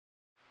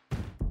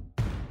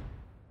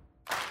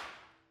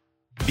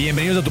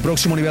Bienvenidos a Tu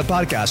Próximo Nivel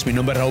Podcast. Mi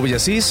nombre es Raúl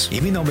Villasís.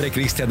 Y mi nombre es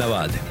Cristian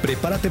Nabal.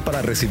 Prepárate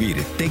para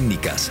recibir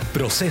técnicas,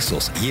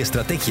 procesos y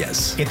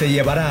estrategias que te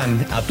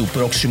llevarán a tu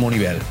próximo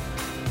nivel.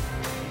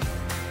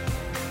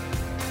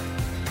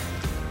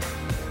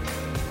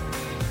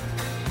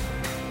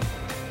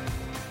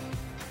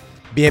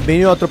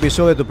 Bienvenido a otro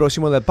episodio de Tu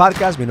Próximo Nivel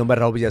Podcast. Mi nombre es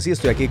Raúl Villasís.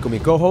 Estoy aquí con mi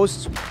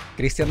co-host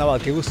Cristian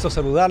Nabal. Qué gusto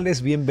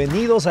saludarles.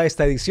 Bienvenidos a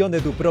esta edición de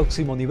Tu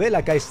Próximo Nivel.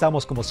 Acá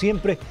estamos, como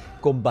siempre,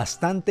 con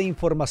bastante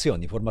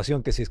información.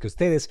 Información que, si es que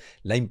ustedes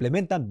la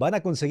implementan, van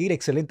a conseguir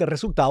excelentes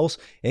resultados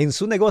en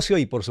su negocio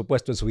y, por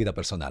supuesto, en su vida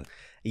personal.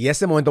 Y en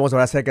este momento vamos a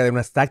hablar acerca de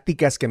unas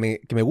tácticas que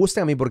me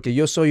gustan a mí, porque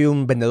yo soy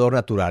un vendedor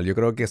natural. Yo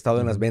creo que he estado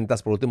en las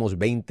ventas por los últimos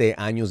 20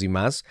 años y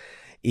más.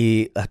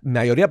 Y la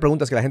mayoría de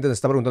preguntas que la gente nos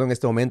está preguntando en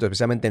este momento,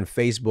 especialmente en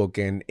Facebook,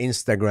 en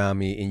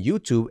Instagram y en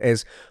YouTube,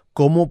 es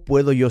 ¿cómo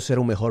puedo yo ser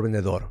un mejor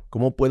vendedor?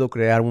 ¿Cómo puedo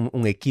crear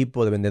un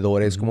equipo de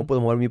vendedores? ¿Cómo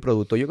puedo mover mi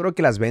producto? Yo creo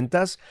que las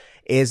ventas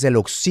es el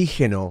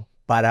oxígeno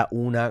para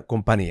una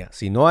compañía.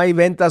 Si no hay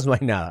ventas, no hay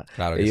nada.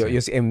 Claro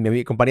que sí. En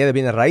mi compañía de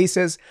bienes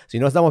raíces, si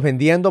no estamos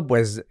vendiendo,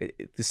 pues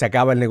se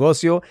acaba el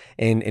negocio.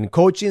 En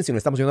coaching, si no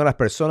estamos ayudando a las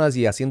personas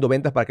y haciendo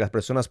ventas para que las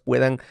personas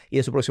puedan ir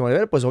a su próximo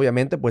nivel, pues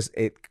obviamente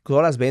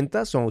todas las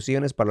ventas son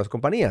oxígenos para las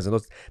compañías.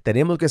 Entonces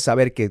tenemos que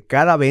saber que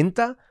cada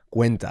venta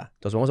cuenta.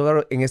 Entonces vamos a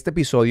hablar en este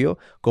episodio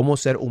cómo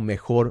ser un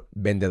mejor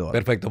vendedor.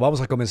 Perfecto, vamos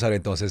a comenzar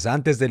entonces.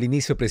 Antes del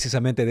inicio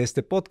precisamente de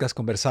este podcast,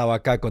 conversaba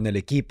acá con el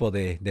equipo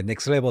de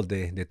Next Level,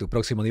 de Tu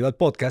Próximo Nivel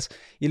Podcast,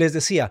 y les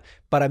decía,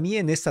 para mí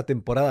en esta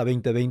temporada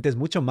 2020 es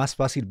mucho más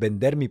fácil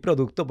vender mi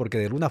producto porque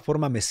de alguna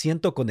forma me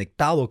siento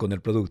conectado con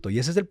el producto. Y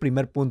ese es el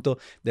primer punto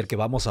del que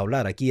vamos a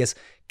hablar aquí, es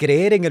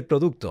creer en el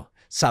producto.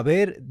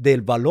 Saber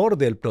del valor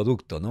del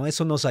producto, ¿no?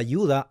 Eso nos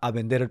ayuda a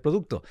vender el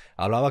producto.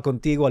 Hablaba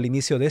contigo al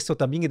inicio de esto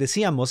también y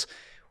decíamos,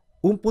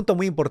 un punto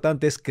muy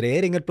importante es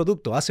creer en el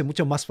producto. Hace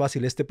mucho más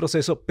fácil este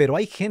proceso, pero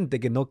hay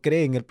gente que no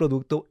cree en el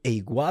producto e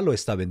igual lo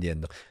está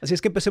vendiendo. Así es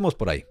que empecemos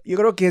por ahí. Yo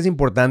creo que es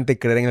importante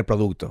creer en el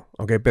producto,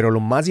 ¿ok? Pero lo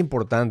más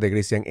importante,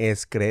 Cristian,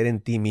 es creer en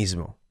ti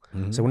mismo.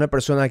 O sea, una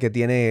persona que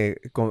tiene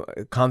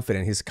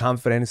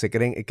confidence, se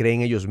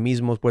creen ellos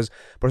mismos, pues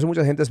por eso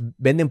muchas gentes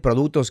venden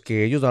productos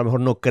que ellos a lo mejor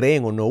no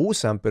creen o no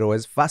usan, pero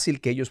es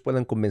fácil que ellos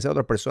puedan convencer a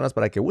otras personas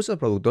para que usen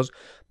productos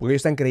porque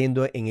ellos están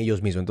creyendo en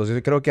ellos mismos. Entonces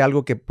yo creo que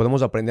algo que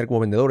podemos aprender como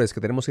vendedores es que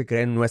tenemos que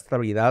creer en nuestra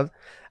habilidad,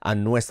 a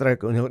nuestra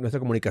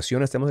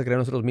comunicación, tenemos que creer en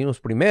nosotros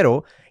mismos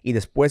primero y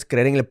después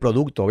creer en el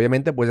producto.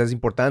 Obviamente pues es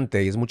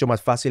importante y es mucho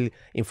más fácil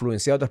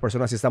influenciar a otras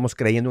personas si estamos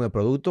creyendo en el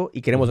producto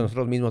y queremos en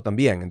nosotros mismos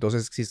también.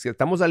 Entonces si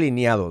estamos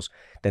alineados,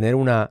 tener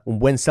un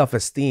buen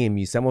self-esteem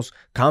y estamos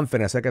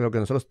confident acerca de lo que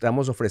nosotros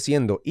estamos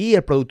ofreciendo y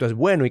el producto es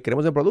bueno y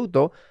queremos el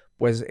producto,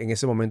 pues en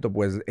ese momento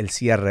pues el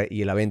cierre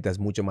y la venta es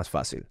mucho más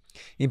fácil.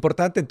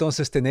 Importante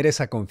entonces tener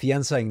esa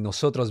confianza en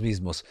nosotros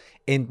mismos,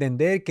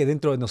 entender que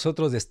dentro de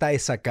nosotros está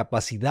esa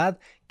capacidad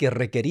que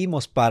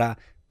requerimos para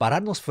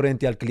pararnos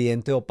frente al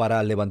cliente o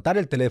para levantar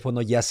el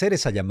teléfono y hacer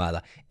esa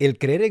llamada. El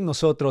creer en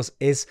nosotros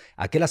es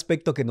aquel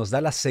aspecto que nos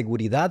da la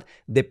seguridad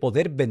de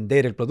poder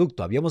vender el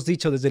producto. Habíamos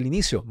dicho desde el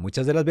inicio,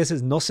 muchas de las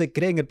veces no se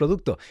cree en el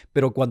producto,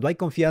 pero cuando hay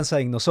confianza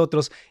en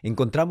nosotros,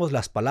 encontramos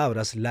las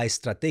palabras, la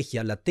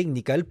estrategia, la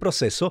técnica, el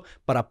proceso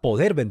para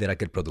poder vender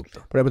aquel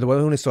producto. Por ejemplo, te voy a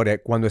dar una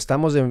historia. Cuando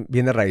estamos en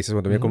bienes raíces,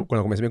 cuando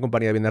comencé mi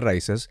compañía de bienes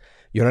raíces,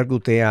 yo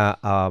recluté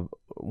a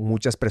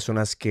muchas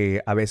personas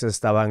que a veces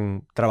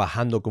estaban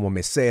trabajando como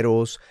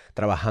meseros,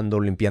 trabajando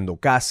limpiando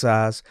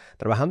casas,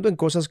 trabajando en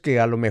cosas que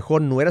a lo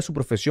mejor no era su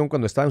profesión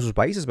cuando estaban en sus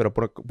países, pero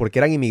porque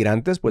eran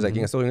inmigrantes, pues aquí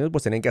en Estados Unidos,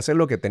 pues tenían que hacer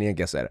lo que tenían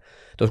que hacer.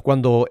 Entonces,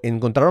 cuando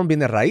encontraron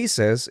bienes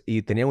raíces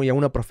y tenían ya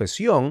una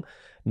profesión,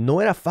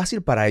 no era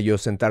fácil para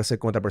ellos sentarse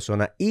con otra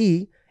persona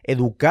y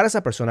educar a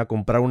esa persona a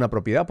comprar una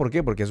propiedad. ¿Por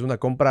qué? Porque es una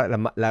compra,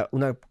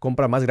 una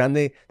compra más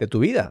grande de tu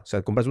vida. O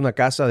sea, compras una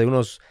casa de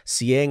unos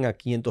 $100,000 a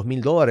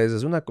 $500,000.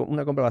 Es una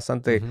compra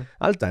bastante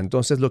alta.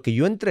 Entonces, lo que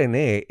yo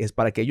entrené es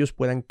para que ellos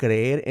puedan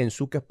creer en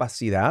su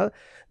capacidad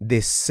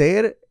de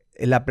ser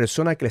la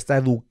persona que le está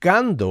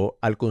educando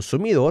al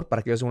consumidor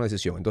para que ellos hagan una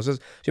decisión. Entonces,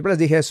 siempre les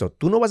dije eso.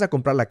 Tú no vas a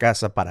comprar la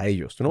casa para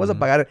ellos. Tú no vas a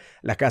pagar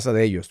la casa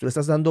de ellos. Tú le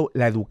estás dando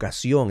la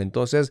educación.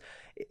 Entonces,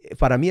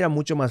 para mí era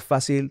mucho más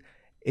fácil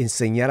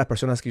enseñar a las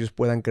personas que ellos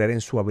puedan creer en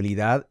su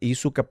habilidad y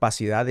su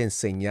capacidad de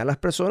enseñar a las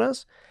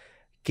personas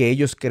que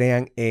ellos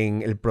crean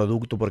en el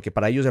producto, porque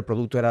para ellos el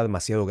producto era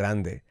demasiado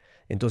grande.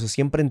 Entonces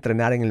siempre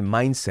entrenar en el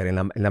mindset,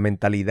 en la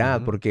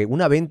mentalidad, porque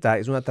una venta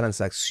es una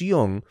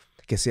transacción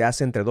que se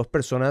hace entre dos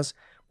personas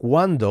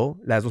cuando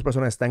las dos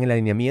personas están en el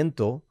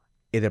alineamiento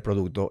del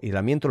producto y el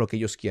alineamiento de lo que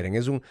ellos quieren.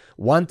 Es un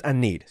want and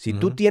need. Si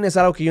tú tienes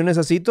algo que yo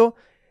necesito,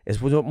 es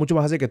mucho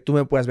más fácil que tú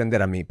me puedas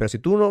vender a mí. Pero si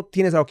tú no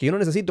tienes algo que yo no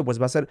necesito, pues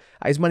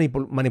es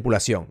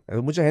manipulación.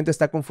 Mucha gente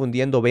está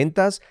confundiendo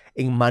ventas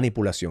en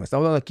manipulación.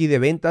 Estamos hablando aquí de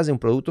ventas en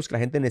productos que la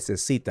gente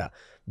necesita.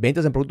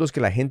 Ventas en productos que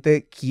la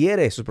gente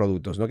quiere esos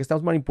productos. No que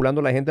estamos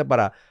manipulando a la gente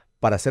para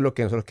hacer lo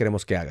que nosotros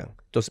queremos que hagan.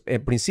 Entonces,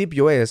 el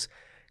principio es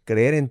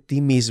creer en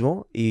ti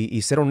mismo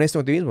y ser honesto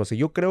con ti mismo. Si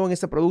yo creo en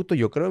este producto,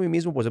 yo creo en mí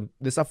mismo, pues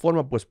de esa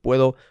forma pues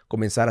puedo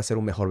comenzar a ser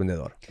un mejor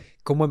vendedor.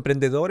 Como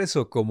emprendedores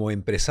o como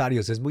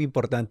empresarios es muy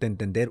importante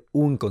entender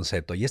un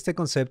concepto, y este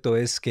concepto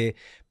es que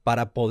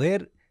para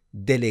poder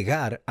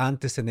delegar,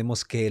 antes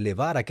tenemos que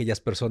elevar a aquellas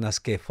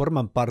personas que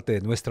forman parte de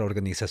nuestra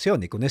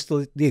organización. Y con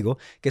esto digo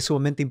que es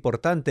sumamente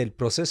importante el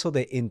proceso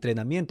de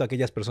entrenamiento a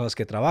aquellas personas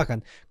que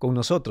trabajan con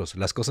nosotros.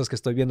 Las cosas que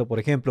estoy viendo, por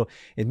ejemplo,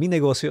 en mi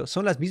negocio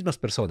son las mismas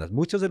personas.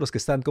 Muchos de los que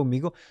están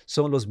conmigo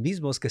son los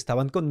mismos que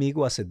estaban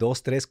conmigo hace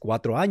 2, 3,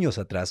 4 años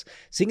atrás.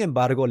 Sin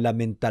embargo, la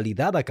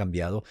mentalidad ha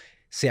cambiado.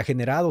 Se ha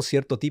generado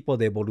cierto tipo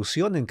de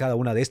evolución en cada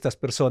una de estas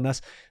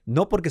personas,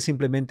 no porque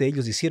simplemente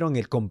ellos hicieron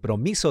el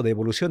compromiso de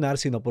evolucionar,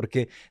 sino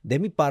porque de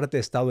mi parte he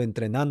estado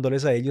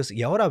entrenándoles a ellos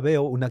y ahora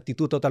veo una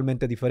actitud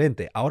totalmente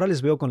diferente. Ahora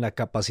les veo con la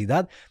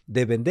capacidad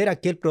de vender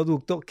aquel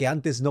producto que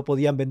antes no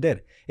podían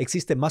vender.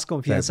 Existe más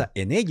confianza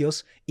en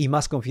ellos y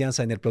más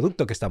confianza en el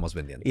producto que estamos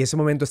vendiendo. Y en ese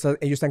momento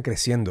ellos están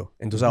creciendo.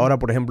 Entonces ahora,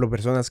 por ejemplo,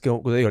 personas que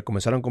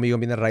comenzaron conmigo en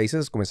bienes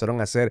raíces,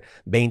 comenzaron a hacer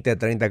 20,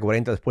 30,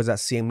 40, después a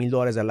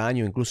 $100,000 al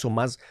año, incluso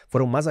más,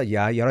 fueron más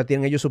allá y ahora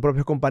tienen ellos sus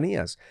propias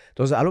compañías.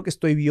 Entonces, algo que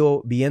estoy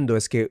viendo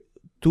es que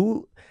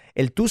tú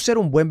ser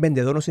un buen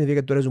vendedor no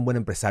significa que tú eres un buen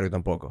empresario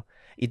tampoco.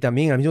 Y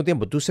también al mismo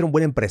tiempo, tú ser un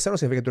buen empresario no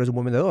significa que tú eres un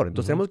buen vendedor.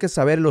 Entonces, tenemos que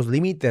saber los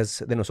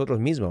límites de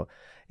nosotros mismos.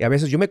 Y a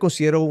veces yo me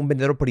considero un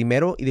vendedor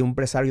primero y de un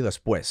empresario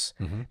después.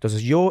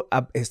 Entonces, yo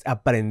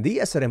aprendí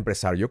a ser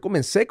empresario. Yo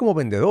comencé como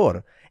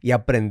vendedor y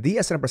aprendí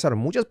a ser empresario.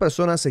 Muchas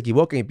personas se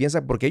equivocan y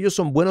piensan porque ellos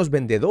son buenos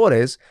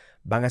vendedores,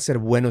 van a ser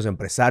buenos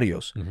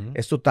empresarios.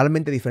 Es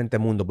totalmente diferente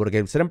mundo, porque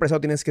el ser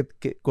empresario tienes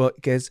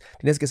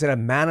que ser el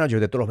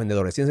manager de todos los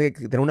vendedores. Tienes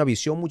que tener una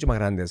visión mucho más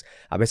grande.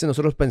 A veces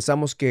nosotros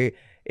pensamos que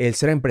el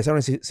ser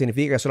empresario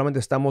significa que solamente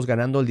estamos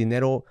ganando el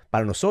dinero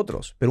para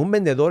nosotros, pero un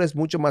vendedor es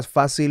mucho más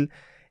fácil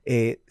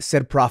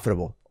ser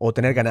profitable o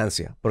tener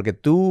ganancia, porque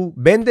tú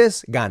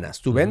vendes, ganas,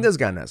 tú vendes,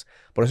 ganas.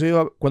 Por eso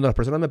yo, cuando las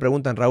personas me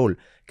preguntan, Raúl,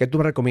 ¿qué tú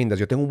me recomiendas?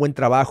 Yo tengo un buen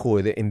trabajo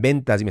en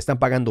ventas y me están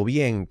pagando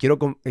bien, quiero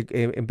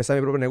empezar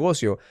mi propio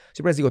negocio.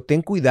 Siempre les digo,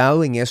 ten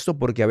cuidado en esto,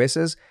 porque a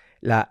veces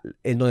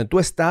en donde tú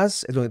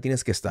estás es donde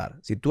tienes que estar.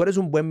 Si tú eres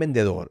un buen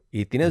vendedor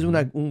y tienes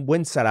un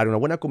buen salario, una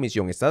buena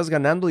comisión, estás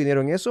ganando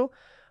dinero en eso,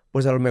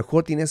 pues a lo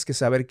mejor tienes que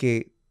saber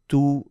que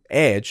tu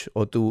edge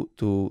o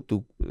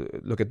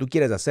lo que tú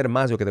quieres hacer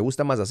más, lo que te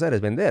gusta más hacer es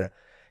vender.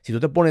 Si tú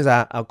te pones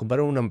a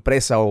comprar una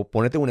empresa o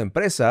ponerte una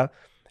empresa,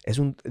 es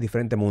un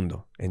diferente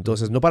mundo.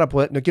 Entonces, no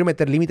quiero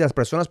meter límites a las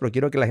personas, pero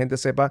quiero que la gente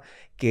sepa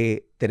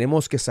que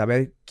tenemos que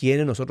saber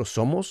quiénes nosotros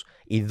somos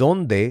y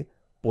dónde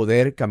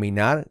poder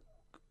caminar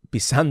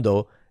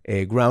pisando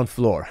ground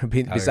floor,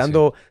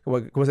 pisando,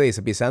 ¿cómo se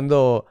dice?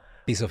 Pisando...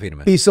 Piso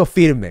firme. Piso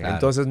firme. Claro.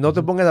 Entonces, no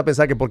te pongas a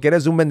pensar que porque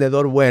eres un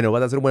vendedor bueno,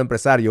 vas a ser un buen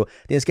empresario.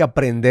 Tienes que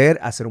aprender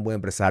a ser un buen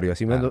empresario.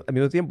 Así al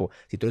mismo tiempo,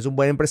 si tú eres un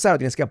buen empresario,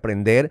 tienes que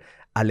aprender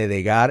a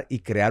delegar y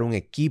crear un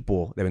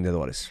equipo de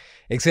vendedores.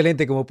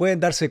 Excelente. Como pueden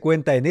darse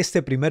cuenta, en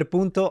este primer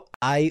punto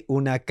hay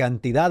una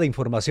cantidad de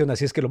información,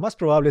 así es que lo más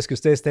probable es que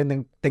ustedes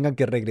tengan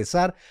que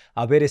regresar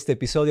a ver este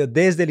episodio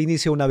desde el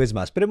inicio una vez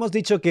más. Pero hemos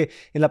dicho que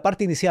en la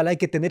parte inicial hay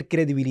que tener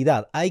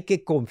credibilidad, hay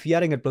que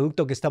confiar en el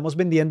producto que estamos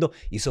vendiendo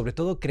y sobre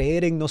todo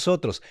creer en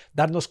nosotros,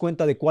 darnos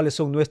cuenta de cuáles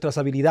son nuestras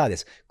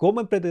habilidades.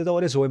 Como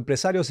emprendedores o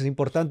empresarios es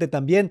importante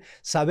también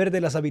saber de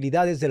las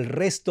habilidades del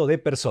resto de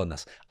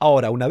personas.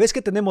 Ahora, una vez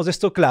que tenemos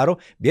esto claro,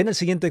 viene el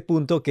siguiente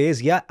punto, que es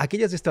ya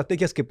aquellas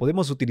estrategias que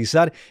podemos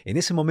utilizar en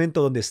ese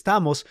momento donde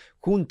estamos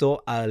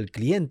junto al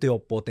cliente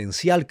o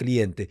potencial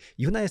cliente.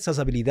 Y una de estas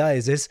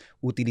habilidades es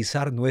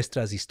utilizar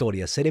nuestras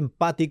historias, ser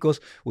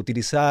empáticos,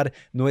 utilizar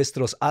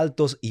nuestros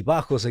altos y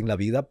bajos en la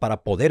vida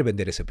para poder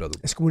vender ese producto.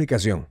 Es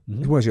comunicación.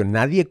 Es comunicación.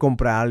 Nadie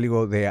compra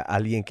algo de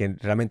alguien que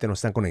realmente no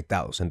están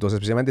conectados. Entonces,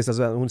 especialmente estás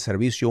dando un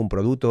servicio, un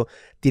producto,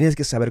 tienes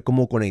que saber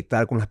cómo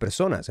conectar con las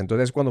personas.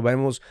 Entonces, cuando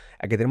vemos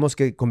a que tenemos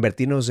que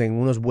convertirnos en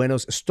unos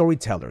buenos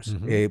storytellers,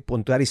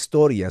 contar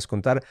historias,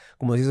 contar,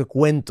 como dices,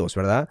 cuentos,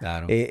 ¿verdad?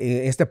 Claro.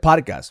 Este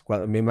podcast,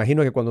 me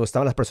imagino que cuando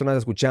estaban las personas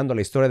escuchando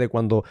la historia de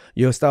cuando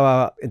yo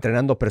estaba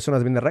entrenando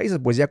personas bien de raíces,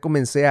 pues ya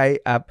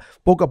comencé a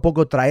poco a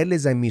poco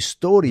traerles a mi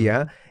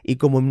historia y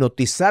como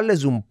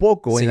hipnotizarles un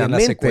poco en la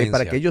mente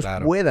para que ellos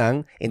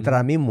puedan entrar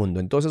a mi mundo.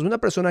 Entonces, una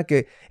persona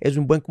que es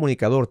un buen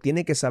comunicador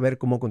tiene que saber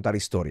cómo contar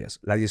historias.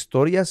 Las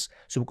historias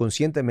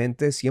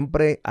subconscientemente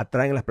siempre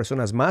atraen a las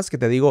personas más, que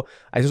te digo,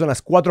 esos son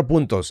los 4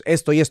 puntos,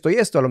 esto y esto y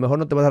esto, a lo mejor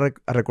no te vas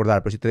a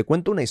recordar, pero si te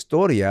cuento una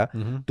historia,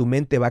 tu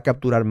mente va a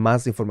capturar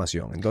más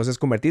información. Entonces,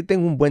 convertirte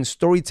en un buen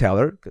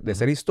storyteller, de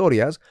hacer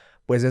historias,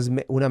 pues es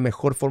una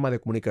mejor forma de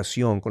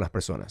comunicación con las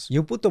personas. Y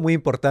un punto muy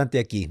importante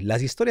aquí,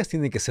 las historias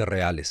tienen que ser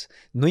reales.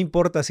 No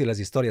importa si las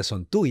historias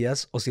son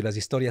tuyas o si las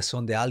historias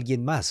son de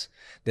alguien más.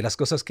 De las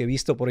cosas que he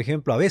visto, por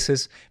ejemplo, a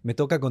veces me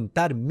toca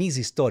contar mis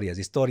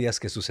historias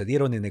que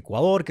sucedieron en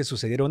Ecuador, que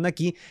sucedieron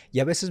aquí, y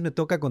a veces me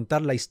toca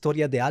contar la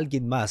historia de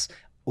alguien más,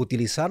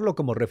 utilizarlo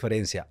como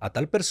referencia. A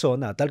tal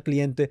persona, a tal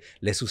cliente,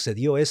 le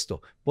sucedió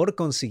esto. Por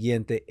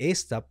consiguiente,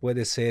 este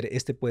puede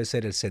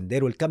ser el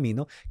sendero, el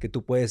camino que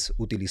tú puedes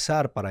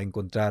utilizar para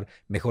encontrar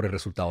mejores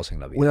resultados en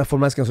la vida. Una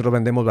forma es que nosotros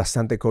vendemos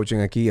bastante coaching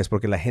aquí es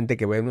porque la gente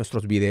que ve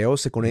nuestros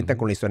videos se conecta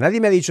con la historia.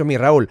 Nadie me ha dicho a mí,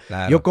 Raúl,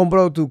 yo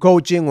compro tu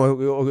coaching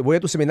o voy a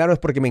tus seminarios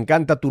porque me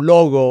encanta tu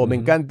logo, o me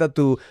encanta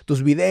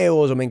tus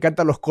videos, o me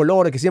encantan los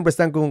colores que siempre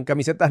están con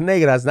camisetas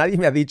negras. Nadie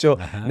me ha dicho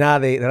nada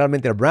de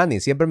realmente el branding.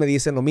 Siempre me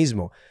dicen lo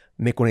mismo.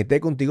 Me conecté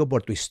contigo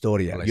por tu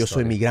historia. Yo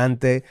soy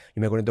migrante,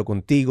 yo me conecto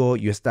contigo,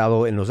 yo he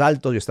estado en los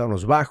altos, yo he estado en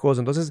los bajos.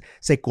 Entonces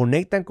se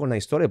conectan con la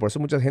historia. Por eso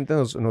mucha gente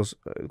nos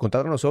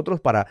contrata a nosotros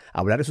para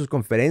hablar de sus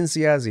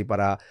conferencias y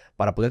para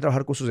poder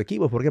trabajar con sus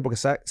equipos. ¿Por qué? Porque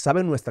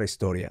saben nuestra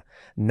historia.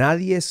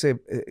 Nadie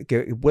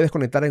que puedes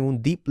conectar en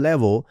un deep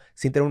level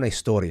sin tener una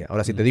historia.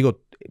 Ahora, si te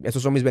digo,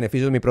 esos son mis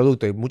beneficios de mi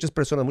producto, y muchas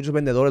personas, muchos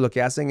vendedores lo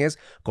que hacen es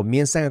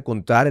comienzan a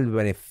contar el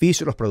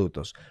beneficio de los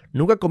productos.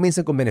 Nunca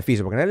comiencen con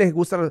beneficios, porque a nadie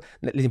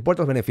les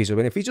importan los beneficios. Los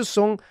beneficios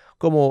son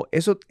como,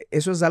 eso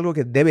es algo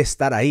que debe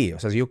estar ahí. O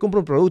sea, si yo compro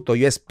un producto,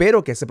 yo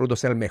espero que ese producto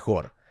sea el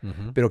mejor,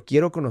 pero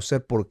quiero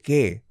conocer por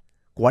qué.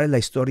 ¿Cuál es la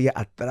historia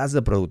atrás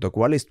del producto?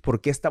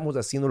 ¿Por qué estamos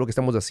haciendo lo que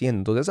estamos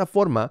haciendo? Entonces, de esa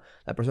forma,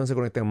 la persona se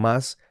conecta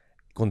más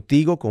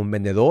contigo, con un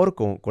vendedor,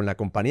 con la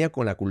compañía,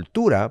 con la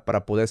cultura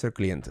para poder ser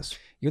clientes.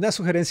 Y una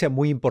sugerencia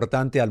muy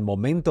importante al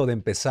momento de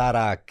empezar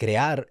a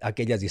crear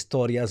aquellas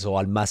historias o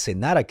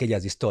almacenar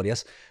aquellas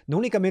historias, no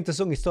únicamente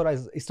son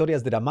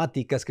historias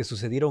dramáticas que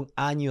sucedieron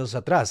años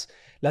atrás.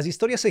 Las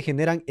historias se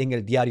generan en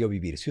el diario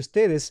vivir. Si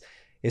ustedes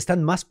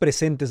están más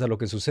presentes a lo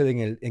que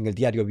sucede en el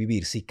diario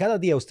vivir, si cada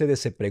día ustedes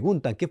se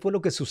preguntan qué fue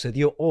lo que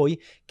sucedió hoy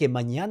que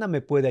mañana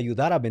me puede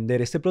ayudar a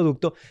vender este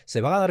producto,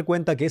 se van a dar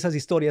cuenta que esas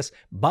historias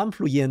van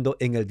fluyendo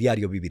en el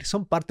diario vivir.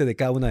 Son parte de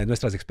cada una de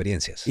nuestras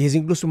experiencias. Y es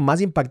incluso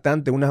más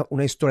impactante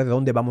una historia de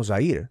dónde vamos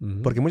a ir.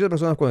 Porque muchas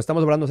personas, cuando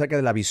estamos hablando acerca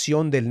de la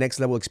visión del Next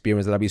Level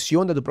Experience, de la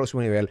visión de tu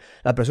próximo nivel,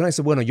 la persona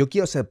dice, bueno, yo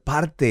quiero ser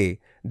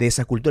parte de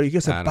esa cultura, yo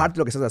quiero ser parte de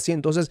lo que estás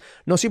haciendo. Entonces,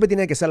 no siempre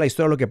tiene que ser la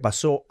historia de lo que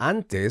pasó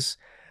antes.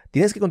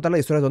 Tienes que contar la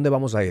historia de dónde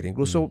vamos a ir.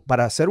 Incluso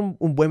para ser un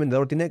buen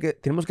vendedor,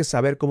 tenemos que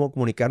saber cómo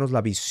comunicarnos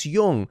la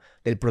visión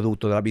del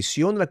producto, de la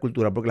visión de la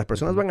cultura, porque las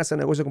personas van a hacer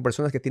negocio con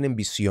personas que tienen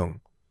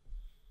visión.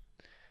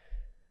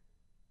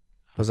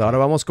 Pues ahora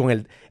vamos con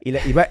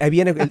ahí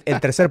viene el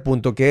tercer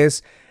punto, que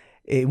es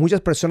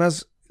muchas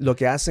personas lo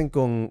que hacen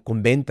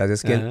con ventas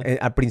es que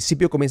al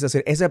principio comienza a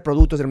decir, ese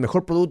producto es el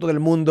mejor producto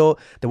del mundo,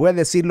 te voy a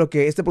decir lo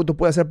que este producto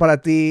puede hacer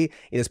para ti,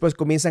 y después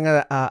comienzan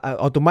a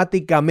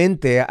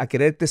automáticamente a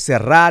quererte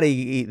cerrar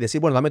y decir,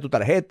 bueno, dame tu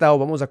tarjeta o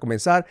vamos a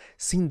comenzar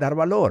sin dar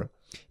valor.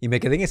 Y me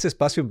quedé en ese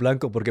espacio en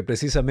blanco porque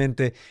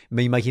precisamente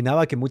me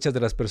imaginaba que muchas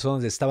de las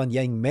personas estaban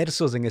ya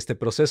inmersos en este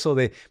proceso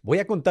de voy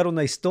a contar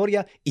una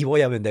historia y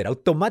voy a vender.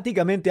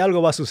 Automáticamente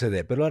algo va a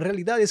suceder, pero la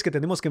realidad es que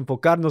tenemos que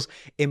enfocarnos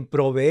en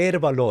proveer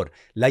valor.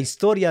 La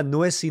historia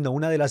no es sino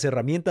una de las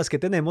herramientas que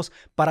tenemos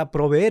para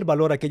proveer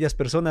valor a aquellas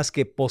personas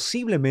que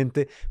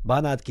posiblemente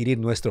van a adquirir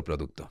nuestro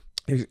producto.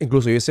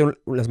 Incluso yo hice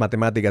las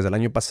matemáticas del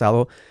año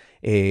pasado.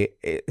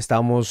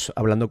 Estábamos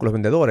hablando con los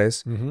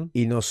vendedores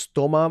y nos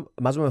toma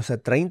más o menos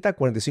 30,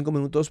 45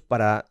 minutos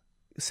para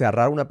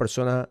cerrar una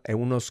persona en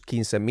unos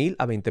 $15,000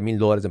 a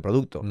 $20,000 de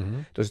producto.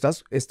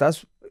 Entonces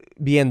estás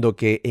viendo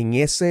que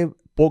en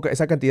poca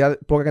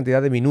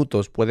cantidad de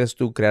minutos puedes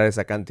tú crear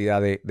esa cantidad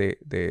de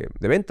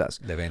ventas.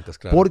 De ventas,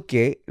 claro.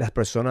 Porque las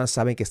personas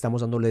saben que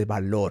estamos dándoles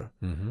valor.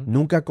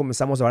 Nunca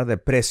comenzamos a hablar de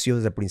precio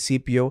desde el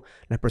principio.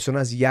 Las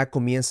personas ya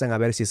comienzan a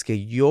ver si es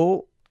que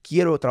yo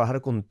quiero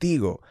trabajar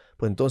contigo,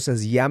 pues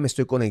entonces ya me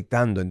estoy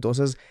conectando.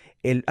 Entonces,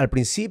 al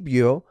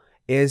principio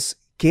es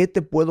 ¿qué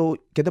te puedo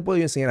yo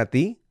enseñar a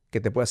ti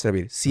que te pueda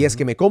servir? Si es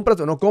que me compras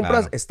o no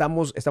compras,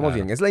 estamos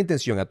bien. Es la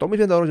intención. A todos mis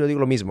vendedores yo digo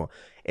lo mismo.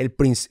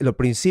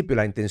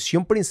 La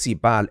intención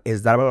principal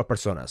es dar valor a las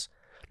personas.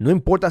 No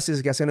importa si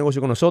es que hacen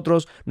negocio con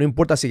nosotros, no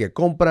importa si que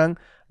compran,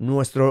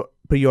 nuestra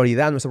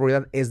prioridad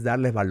es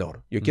darles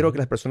valor. Yo quiero que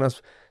las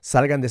personas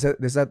salgan de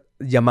esa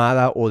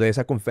llamada o de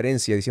esa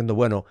conferencia diciendo,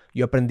 bueno,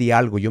 yo aprendí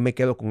algo, yo me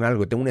quedo con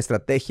algo, tengo una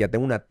estrategia,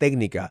 tengo una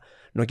técnica.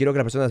 No quiero que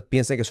las personas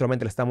piensen que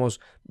solamente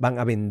van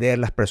a vender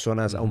las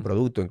personas a un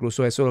producto.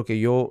 Incluso eso es lo que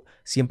yo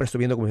siempre estoy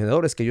viendo con mis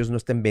vendedores, que ellos no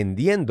estén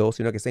vendiendo,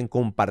 sino que estén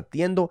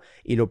compartiendo.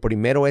 Y lo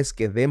primero es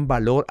que den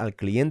valor al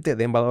cliente,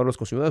 den valor a los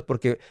consumidores,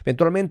 porque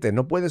eventualmente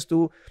no puedes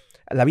tú...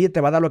 La vida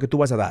te va a dar lo que tú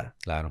vas a dar.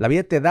 Claro. La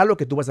vida te da lo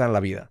que tú vas a dar en la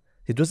vida.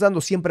 Si tú estás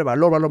dando siempre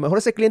valor, a lo mejor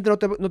ese cliente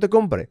no te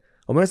compre.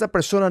 O mejor esa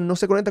persona no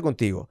se conecta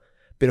contigo.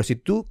 Pero si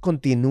tú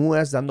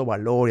continúas dando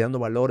valor,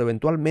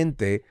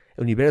 eventualmente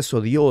el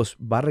universo, Dios,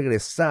 va a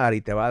regresar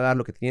y te va a dar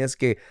lo que tienes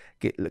que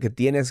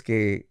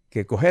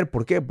coger.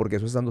 ¿Por qué? Porque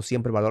eso es dando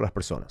siempre valor a las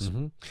personas.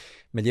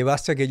 Me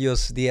llevaste a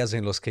aquellos días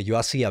en los que yo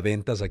hacía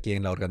ventas aquí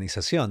en la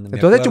organización.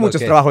 Tú has hecho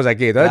muchos trabajos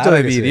aquí. Tú has hecho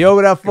de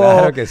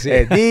videógrafo,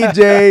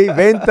 DJ,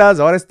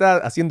 ventas. Ahora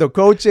estás haciendo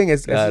coaching.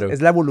 Es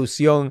la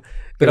evolución.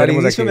 Pero al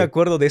inicio me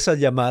acuerdo de esas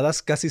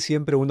llamadas, casi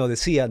siempre uno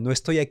decía, no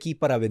estoy aquí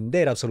para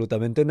vender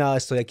absolutamente nada,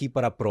 estoy aquí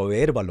para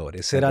proveer valor.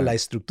 Esa era la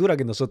estructura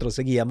que nosotros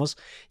seguíamos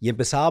y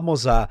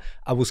empezábamos a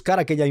a buscar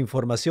aquella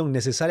información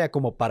necesaria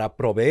como para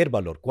proveer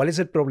valor. ¿Cuál es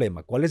el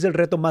problema? ¿Cuál es el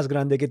reto más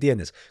grande que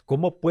tienes?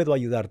 ¿Cómo puedo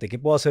ayudarte? ¿Qué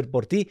puedo hacer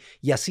por ti?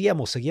 Y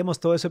seguíamos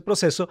todo ese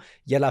proceso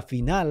y a la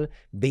final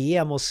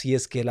veíamos si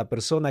es que la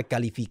persona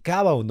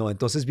calificaba o no.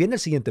 Entonces viene el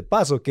siguiente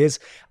paso, que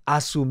es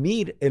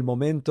asumir el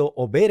momento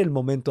o ver el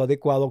momento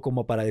adecuado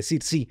como para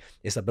decir, sí,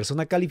 esta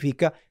persona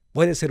califica,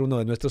 puede ser uno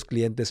de nuestros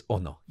clientes o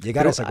no.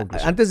 Llegar a esa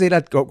conclusión. Antes de ir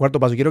al cuarto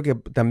paso, quiero que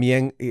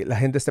también la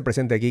gente esté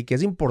presente aquí, que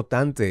es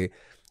importante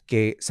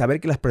que saber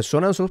que las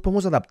personas, nosotros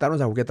podemos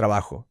adaptarnos a cualquier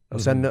trabajo. O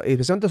sea,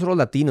 especialmente nosotros los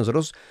latinos,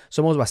 nosotros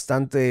somos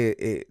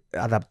bastante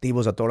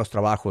adaptivos a todos los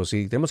trabajos.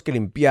 Si tenemos que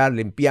limpiar,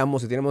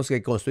 limpiamos. Si tenemos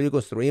que construir,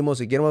 construimos.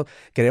 Si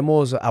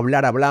queremos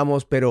hablar,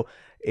 hablamos. Pero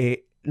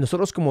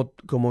nosotros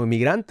como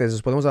inmigrantes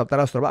nos podemos adaptar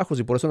a los trabajos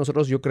y por eso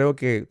nosotros yo creo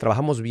que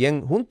trabajamos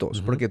bien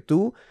juntos, porque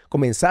tú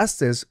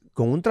comenzaste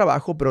con un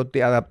trabajo, pero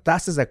te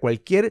adaptaste a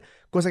cualquier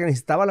cosa que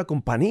necesitaba la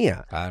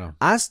compañía. Claro.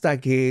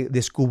 Hasta que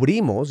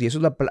descubrimos, y eso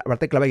es la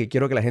parte clave que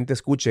quiero que la gente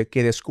escuche,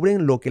 que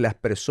descubren lo que las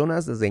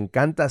personas les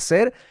encanta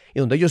hacer y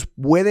donde ellos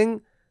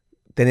pueden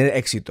tener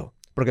éxito.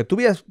 Porque tú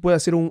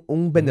puedes ser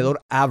un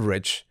vendedor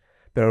average,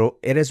 pero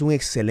eres un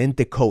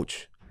excelente coach.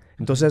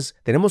 Entonces,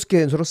 tenemos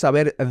que nosotros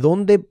saber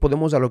dónde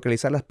podemos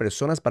localizar las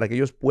personas para que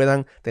ellos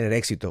puedan tener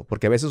éxito.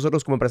 Porque a veces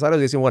nosotros como empresarios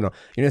decimos, bueno,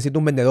 yo necesito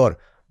un vendedor.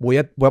 Voy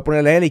a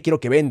ponerle a él y quiero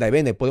que venda y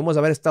vende. Podemos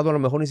haber estado a lo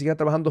mejor ni siquiera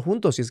trabajando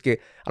juntos. Si es que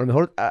a lo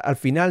mejor al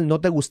final no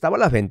te gustaban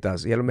las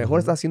ventas y a lo mejor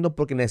estás haciendo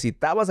porque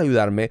necesitabas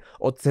ayudarme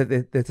o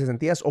te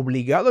sentías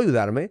obligado a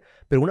ayudarme.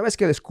 Pero una vez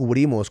que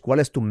descubrimos cuál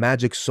es tu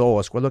magic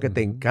sauce, cuál es lo que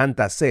te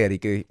encanta hacer y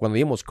que cuando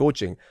vimos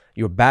coaching,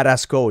 you're a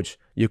badass coach,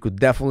 you could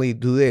definitely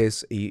do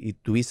this y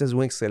tuviste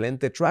un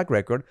excelente track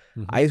record,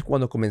 ahí es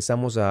cuando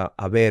comenzamos a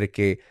ver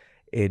que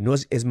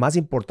es más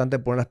importante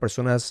poner a las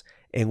personas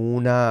en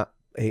una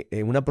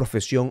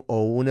profesión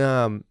o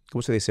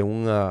 ¿cómo se dice?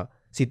 Una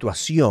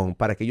situación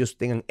para que ellos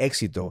tengan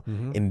éxito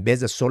en vez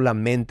de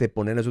solamente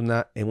ponerlos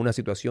en una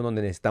situación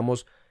donde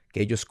necesitamos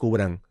que ellos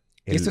cubran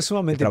y esto es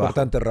sumamente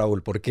importante,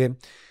 Raúl, porque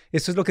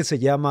esto es lo que se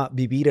llama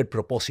vivir el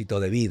propósito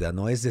de vida,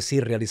 ¿no? Es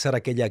decir, realizar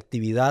aquella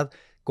actividad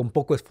con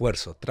poco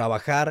esfuerzo,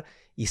 trabajar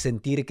y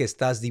sentir que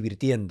estás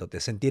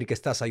divirtiéndote, sentir que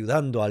estás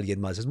ayudando a alguien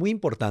más. Es muy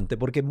importante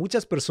porque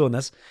muchas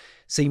personas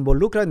se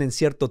involucran en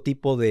cierto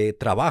tipo de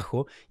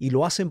trabajo y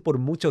lo hacen por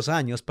muchos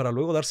años para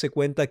luego darse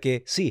cuenta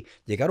que sí,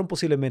 llegaron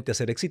posiblemente a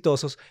ser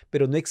exitosos,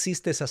 pero no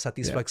existe esa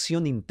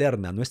satisfacción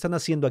interna, no están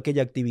haciendo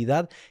aquella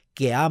actividad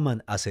que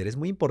aman hacer. Es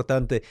muy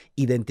importante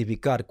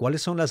identificar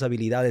cuáles son las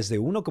habilidades de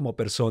uno como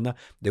persona,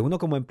 de uno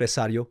como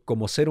empresario,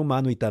 como ser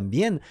humano y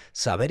también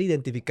saber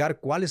identificar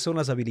cuáles son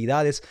las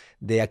habilidades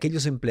de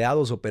aquellos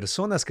empleados o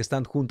personas que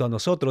están junto a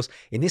nosotros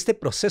en este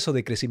proceso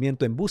de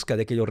crecimiento en busca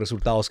de aquellos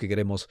resultados que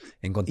queremos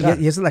encontrar.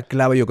 Y esa es la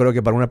clave, yo creo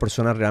que para una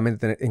persona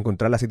realmente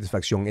encontrar la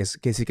satisfacción es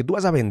que si que tú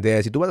vas a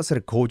vender, si tú vas a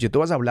ser coach, si tú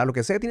vas a hablar, lo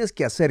que sea tienes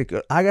que hacer,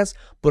 que hagas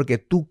porque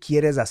tú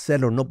quieres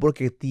hacerlo, no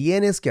porque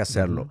tienes que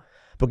hacerlo.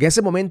 Porque en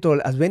ese momento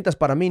las ventas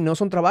para mí no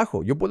son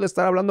trabajo. Yo puedo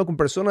estar hablando con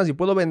personas y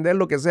puedo vender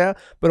lo que sea,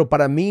 pero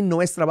para mí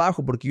no es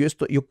trabajo porque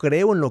yo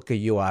creo en lo que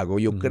yo hago,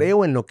 yo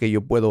creo en lo que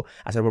yo puedo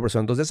hacer por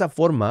persona. Entonces, de esa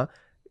forma,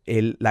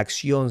 la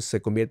acción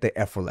se convierte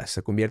effortless,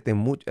 se convierte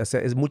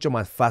es mucho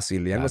más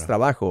fácil. Ya no es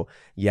trabajo,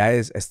 ya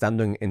es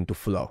estando en tu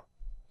flow.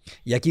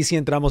 Y aquí sí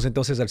entramos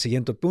entonces al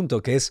siguiente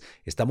punto, que es,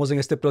 estamos en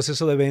este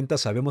proceso de venta,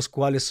 sabemos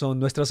cuáles son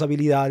nuestras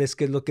habilidades,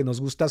 qué es lo que nos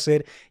gusta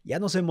hacer, ya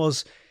nos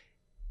hemos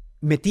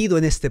metido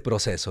en este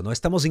proceso, ¿no?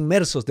 Estamos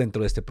inmersos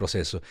dentro de este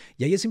proceso.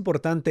 Y ahí es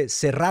importante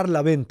cerrar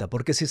la venta,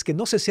 porque si es que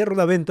no se cierra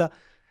la venta,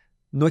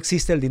 no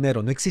existe el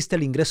dinero, no existe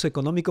el ingreso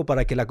económico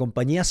para que la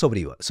compañía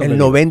sobreviva. El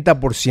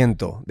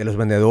 90% de los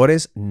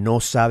vendedores no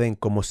saben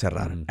cómo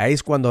cerrar. Ahí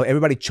es cuando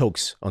everybody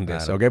chokes on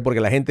this, ¿ok?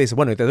 Porque la gente dice,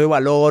 bueno, te doy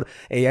valor,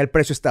 ya el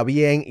precio está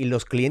bien y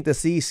los clientes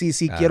sí,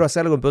 quiero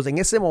hacerlo. Entonces, en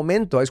ese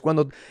momento es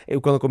cuando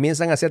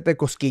comienzan a hacerte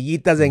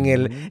cosquillitas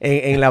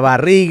en la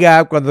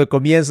barriga, cuando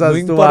comienzas no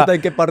importa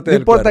en qué parte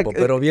del cuerpo,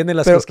 pero vienen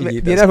las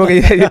cosquillitas.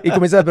 Y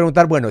comienzas a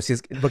preguntar, bueno,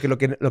 porque lo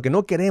que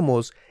no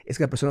queremos es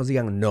que las personas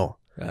digan no.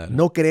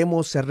 No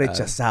queremos ser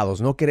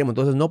rechazados, no queremos.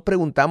 Entonces no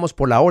preguntamos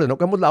por la orden, no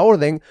queremos la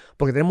orden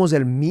porque tenemos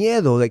el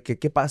miedo de que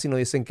qué pasa si nos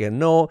dicen que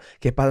no,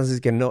 qué pasa si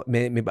es que no,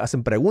 me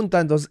hacen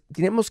preguntas. Entonces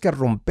tenemos que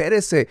romper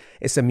ese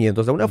miedo.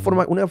 Entonces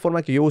una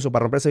forma que yo uso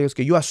para romper ese miedo es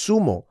que yo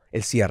asumo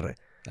el cierre.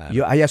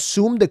 I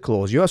assume the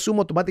close. Yo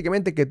asumo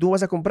automáticamente que tú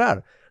vas a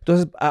comprar.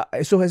 Entonces,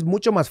 eso es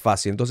mucho más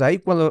fácil. Entonces, ahí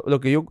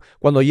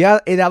cuando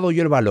ya he dado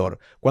yo el valor,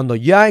 cuando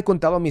ya he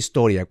contado mi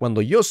historia,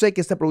 cuando yo sé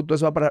que este producto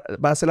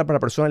va a ser para la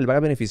persona, le va a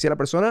beneficiar a la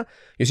persona,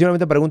 yo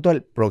simplemente pregunto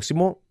el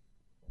próximo,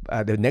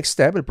 the next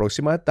step, la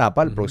próxima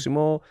etapa, el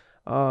próximo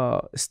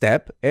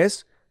step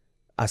es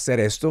hacer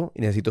esto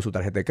y necesito su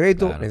tarjeta de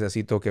crédito,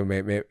 necesito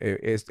que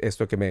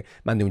esto que me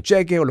mande un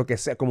cheque o lo que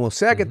sea, como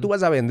sea que tú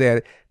vas a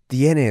vender,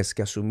 tienes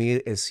que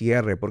asumir el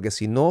cierre, porque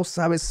si no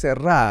sabes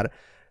cerrar,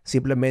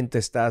 simplemente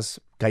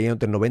estás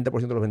cayéndote el 90%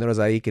 de los vendedores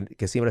ahí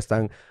que siempre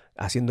están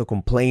haciendo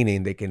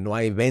complaining de que no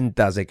hay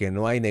ventas, de que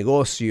no hay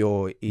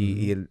negocio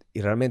y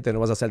realmente no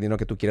vas a hacer el dinero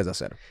que tú quieres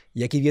hacer.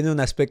 Y aquí viene un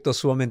aspecto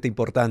sumamente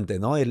importante,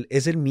 ¿no?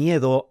 Es el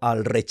miedo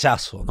al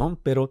rechazo, ¿no?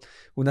 Pero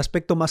un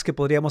aspecto más que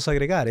podríamos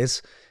agregar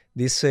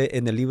dice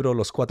en el libro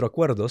Los 4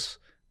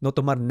 Acuerdos, no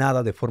tomar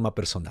nada de forma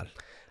personal.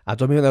 A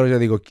todos mis vendedores yo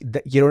digo,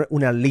 quiero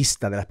una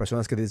lista de las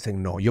personas que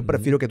dicen no. Yo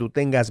prefiero que tú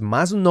tengas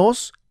más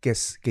nos que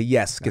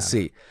yes, que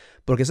sí.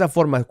 Porque esa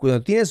forma,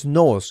 cuando tienes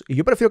nos, y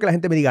yo prefiero que la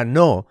gente me diga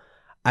no,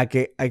 a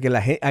que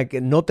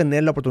no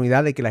tener la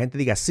oportunidad de que la gente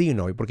diga sí o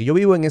no. Porque yo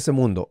vivo en ese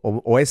mundo.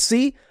 O es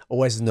sí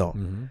o es no.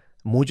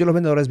 Muchos de los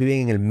vendedores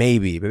viven en el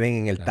maybe, viven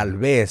en el tal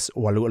vez,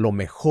 o algo, lo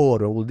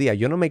mejor, o un día.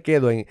 Yo no me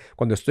quedo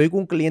cuando estoy con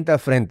un cliente al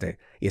frente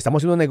y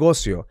estamos haciendo un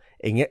negocio,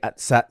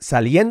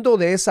 saliendo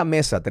de esa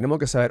mesa, tenemos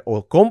que saber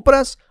o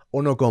compras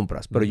o no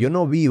compras. Pero yo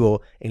no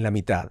vivo en la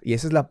mitad. Y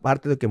esa es la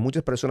parte de que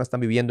muchas personas están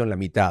viviendo en la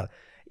mitad.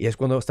 Y es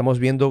cuando estamos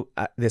viendo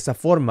de esa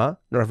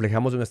forma, nos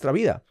reflejamos en nuestra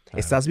vida.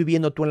 Estás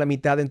viviendo tú en la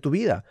mitad en tu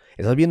vida.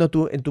 Estás viviendo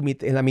tú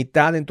en la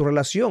mitad en tu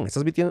relación.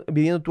 Estás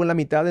viviendo tú en la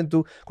mitad en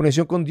tu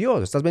conexión con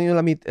Dios. Estás viviendo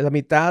en la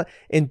mitad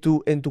en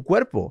tu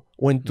cuerpo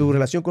o en tu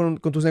relación con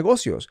tus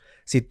negocios.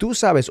 Si tú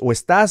sabes o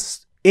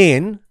estás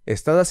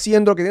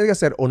haciendo lo que tienes que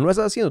hacer o no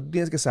estás haciendo, tú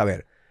tienes que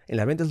saber. En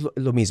las ventas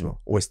es lo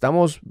mismo. O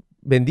estamos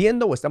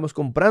vendiendo o estamos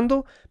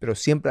comprando, pero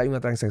siempre hay una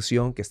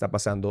transacción que está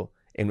pasando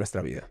en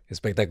nuestra vida.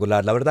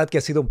 Espectacular. La verdad que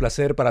ha sido un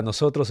placer para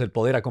nosotros el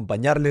poder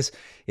acompañarles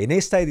en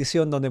esta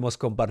edición donde hemos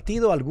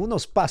compartido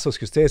algunos pasos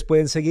que ustedes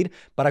pueden seguir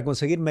para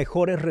conseguir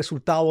mejores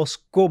resultados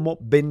como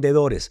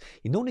vendedores.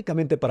 Y no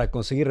únicamente para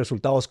conseguir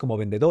resultados como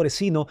vendedores,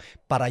 sino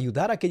para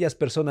ayudar a aquellas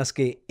personas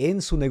que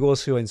en su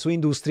negocio, en su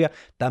industria,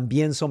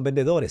 también son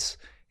vendedores.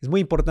 Es muy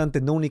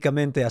importante no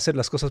únicamente hacer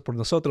las cosas por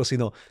nosotros,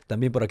 sino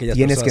también por aquellas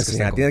personas que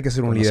están tienes que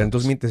ser un líder.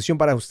 Entonces, mi intención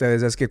para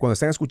ustedes es que cuando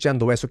estén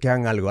escuchando eso, que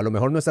hagan algo. A lo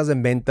mejor no estás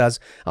en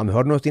ventas, a lo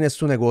mejor no tienes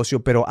tu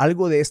negocio, pero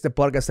algo de este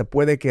podcast te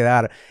puede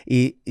quedar.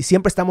 Y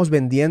siempre estamos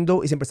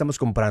vendiendo y siempre estamos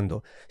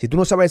comprando. Si tú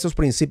no sabes esos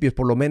principios,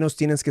 por lo menos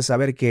tienes que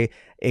saber que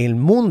el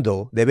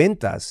mundo de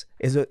ventas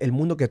es el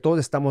mundo que todos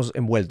estamos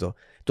envueltos.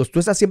 Entonces, tú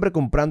estás siempre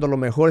comprando, a lo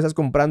mejor estás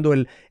comprando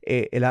la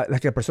que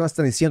las personas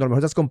están diciendo, a lo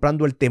mejor estás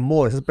comprando el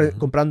temor, estás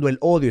comprando el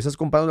odio, estás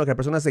comprando lo que las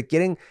personas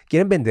quieren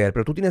vender,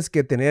 pero tú tienes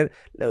que tener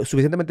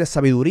suficientemente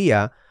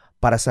sabiduría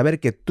para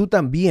saber que tú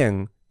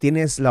también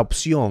tienes la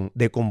opción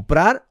de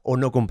comprar o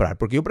no comprar.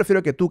 Porque yo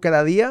prefiero que tú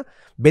cada día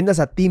vendas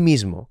a ti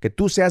mismo, que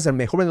tú seas el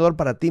mejor vendedor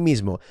para ti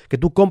mismo, que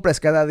tú compres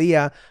cada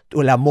día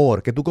el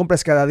amor, que tú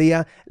compres cada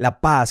día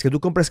la paz, que tú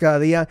compres cada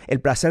día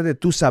el placer de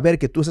tú saber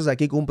que tú estás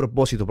aquí con un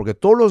propósito. Porque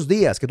todos los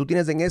días que tú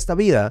tienes en esta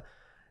vida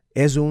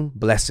es un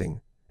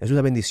blessing. Es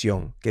una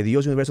bendición que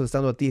Dios y el universo está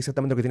dando a ti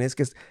exactamente lo que tienes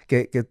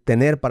que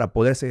tener para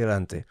poder seguir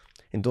adelante.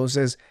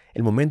 Entonces,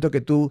 el momento que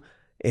tú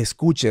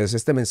escuches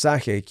este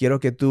mensaje, quiero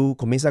que tú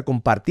comiences a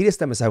compartir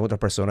este mensaje con otras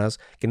personas,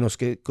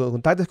 que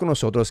contactes con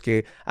nosotros,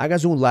 que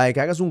hagas un like,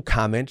 hagas un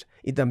comment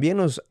y también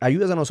nos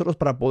ayudes a nosotros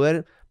para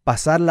poder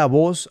pasar la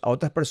voz a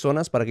otras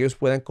personas para que ellos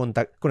puedan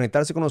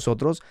conectarse con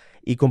nosotros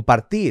y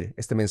compartir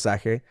este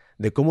mensaje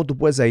de cómo tú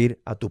puedes ir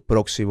a tu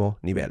próximo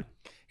nivel.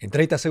 En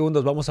 30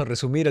 segundos vamos a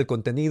resumir el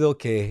contenido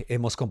que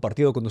hemos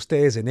compartido con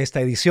ustedes en esta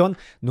edición.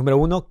 Número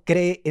 1,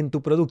 cree en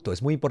tu producto.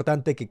 Es muy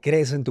importante que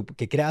creas en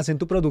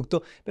tu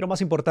producto, pero más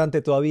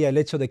importante todavía el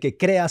hecho de que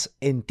creas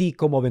en ti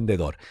como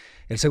vendedor.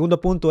 El segundo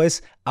punto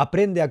es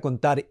aprende a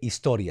contar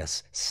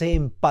historias. Sé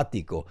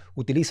empático.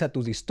 Utiliza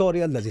tus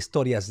historias, las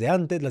historias de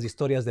antes, las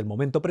historias del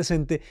momento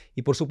presente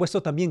y por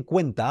supuesto también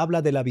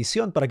habla de la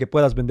visión para que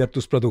puedas vender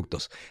tus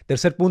productos.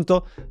 Tercer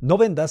punto, no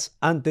vendas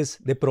antes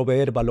de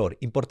proveer valor.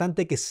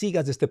 Importante que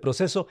sigas este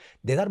proceso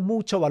de dar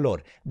mucho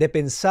valor, de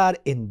pensar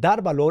en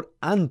dar valor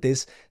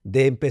antes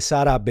de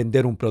empezar a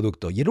vender un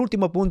producto. Y el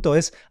último punto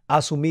es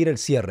asumir el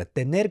cierre,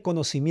 tener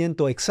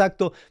conocimiento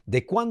exacto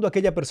de cuándo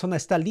aquella persona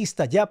está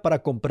lista ya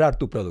para comprar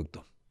tu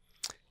producto.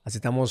 Así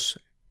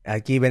estamos.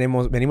 Aquí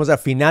venimos al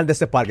final de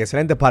este podcast.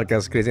 Excelente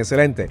podcast, Chris.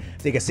 Excelente.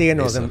 Así que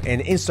síguenos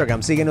en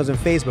Instagram, síguenos en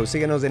Facebook,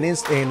 síguenos en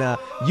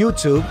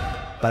YouTube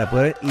para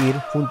poder ir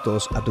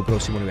juntos a tu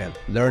próximo nivel.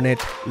 Learn it,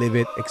 live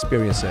it,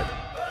 experience it.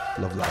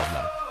 Love, love,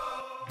 love.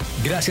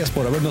 Gracias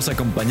por habernos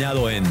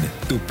acompañado en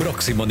Tu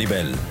Próximo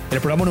Nivel. El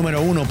programa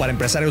número 1 para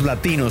empresarios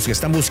latinos que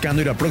están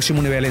buscando ir al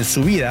próximo nivel en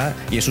su vida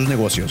y en sus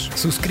negocios.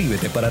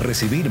 Suscríbete para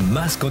recibir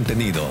más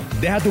contenido.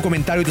 Deja tu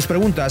comentario y tus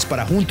preguntas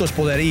para juntos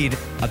poder ir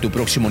a tu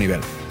próximo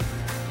nivel.